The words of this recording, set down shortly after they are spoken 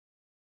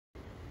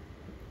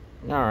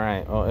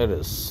Alright, well, it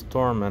is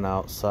storming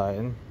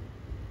outside.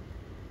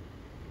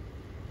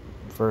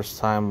 First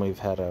time we've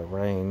had a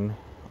rain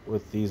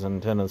with these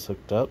antennas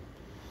hooked up.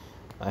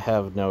 I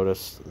have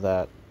noticed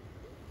that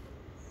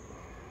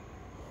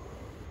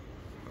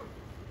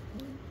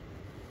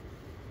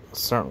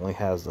certainly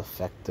has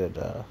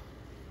affected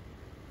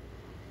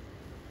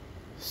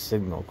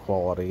signal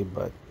quality,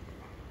 but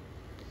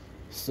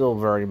still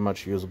very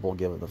much usable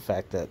given the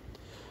fact that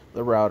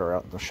the router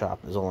out in the shop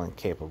is only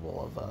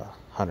capable of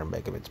 100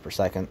 megabits per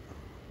second.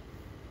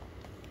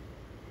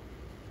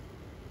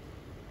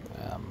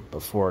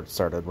 Before it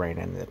started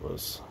raining, it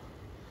was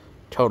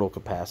total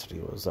capacity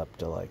was up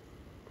to like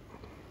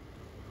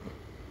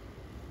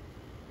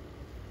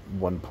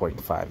 1.5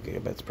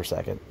 gigabits per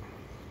second.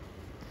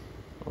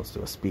 Let's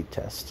do a speed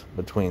test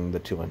between the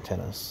two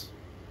antennas.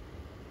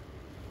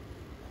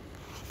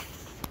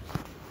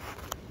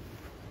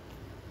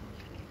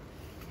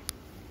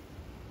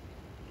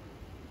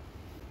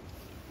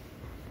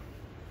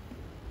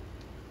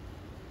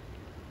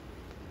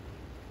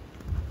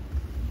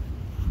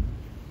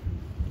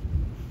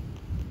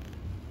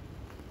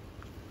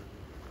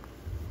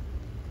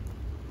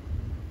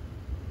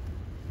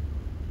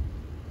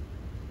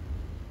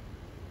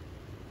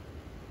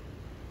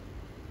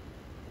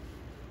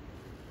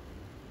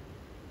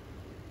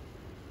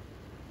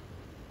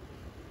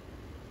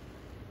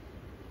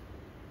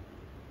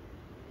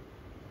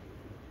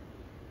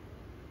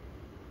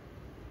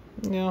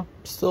 Yeah,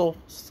 still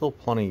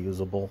plenty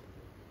usable.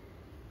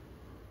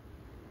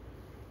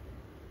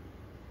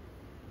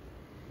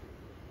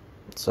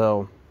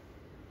 So,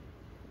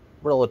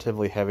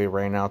 relatively heavy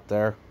rain out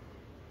there.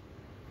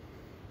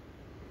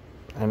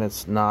 And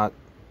it's not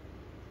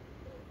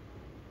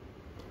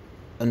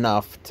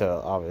enough to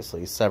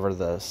obviously sever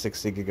the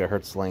 60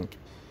 gigahertz link.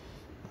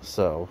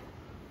 So,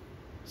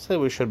 say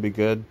we should be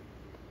good.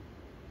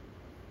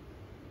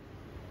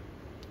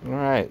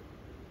 Alright.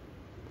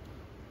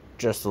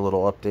 Just a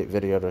little update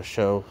video to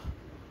show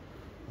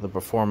the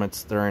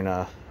performance during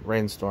a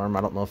rainstorm.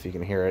 I don't know if you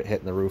can hear it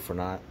hitting the roof or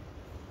not.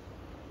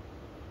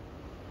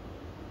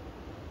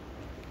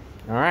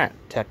 Alright,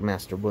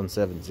 TechMaster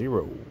 170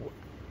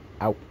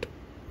 out.